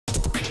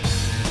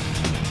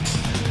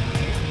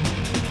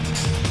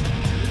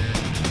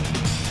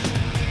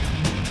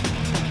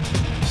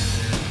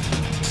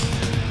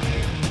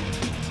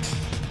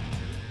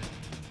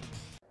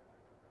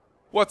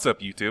What's up,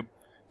 YouTube?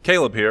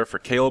 Caleb here for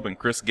Caleb and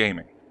Chris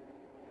Gaming.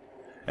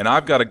 And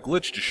I've got a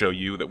glitch to show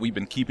you that we've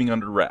been keeping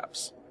under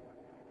wraps.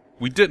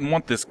 We didn't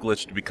want this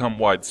glitch to become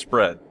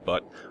widespread,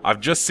 but I've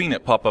just seen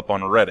it pop up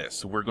on Reddit,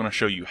 so we're going to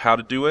show you how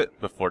to do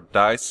it before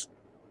DICE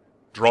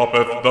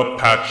droppeth the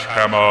patch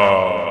hammer.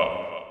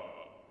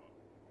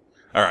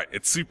 Alright,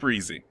 it's super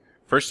easy.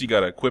 First you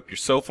gotta equip your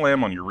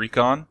SOFLAM on your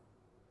recon,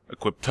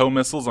 equip tow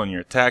missiles on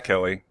your attack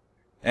heli,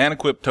 and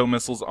equip tow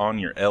missiles on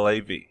your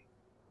LAV.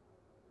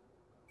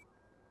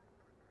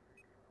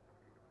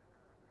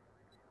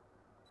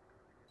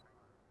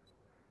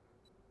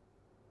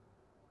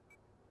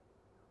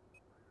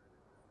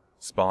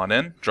 Spawn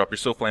in, drop your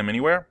SOFLAM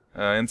anywhere.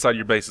 Inside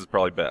your base is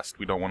probably best.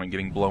 We don't want it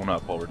getting blown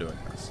up while we're doing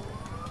this.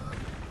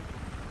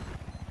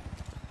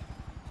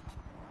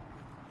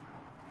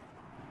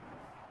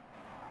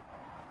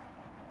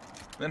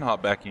 Then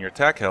hop back in your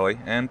attack heli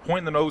and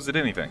point the nose at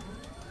anything.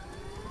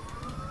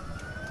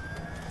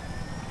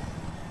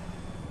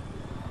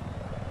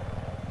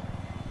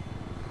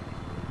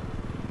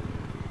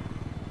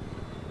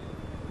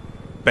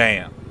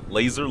 Bam!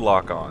 Laser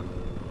lock-on.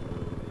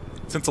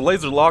 Since a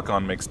laser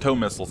lock-on makes tow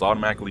missiles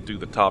automatically do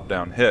the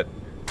top-down hit,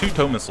 2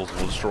 tow missiles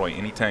will destroy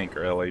any tank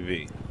or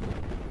LAV.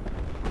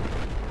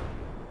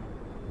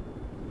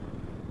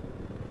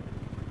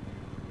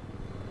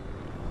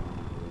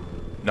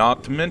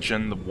 Not to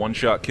mention the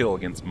one-shot kill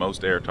against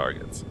most air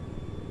targets.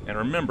 And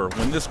remember,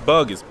 when this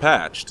bug is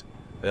patched,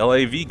 the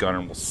LAV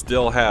gunner will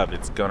still have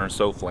its gunner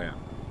SOFLAM.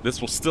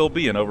 This will still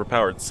be an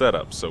overpowered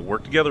setup, so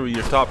work together with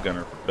your top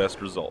gunner for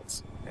best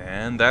results.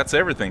 And that's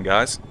everything,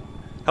 guys.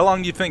 How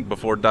long do you think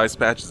before DICE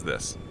patches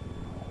this?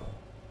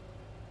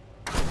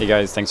 Hey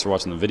guys, thanks for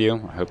watching the video.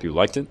 I hope you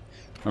liked it.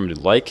 Remember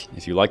to like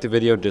if you liked the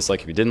video,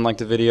 dislike if you didn't like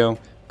the video,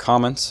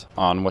 comment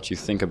on what you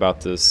think about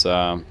this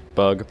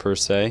bug per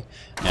se,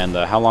 and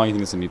how long you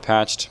think this is going to be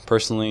patched.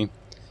 Personally,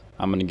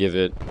 I'm going to give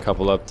it a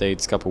couple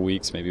updates, couple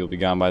weeks, maybe it'll be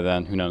gone by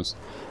then, who knows.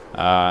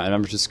 And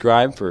remember to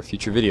subscribe for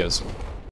future videos.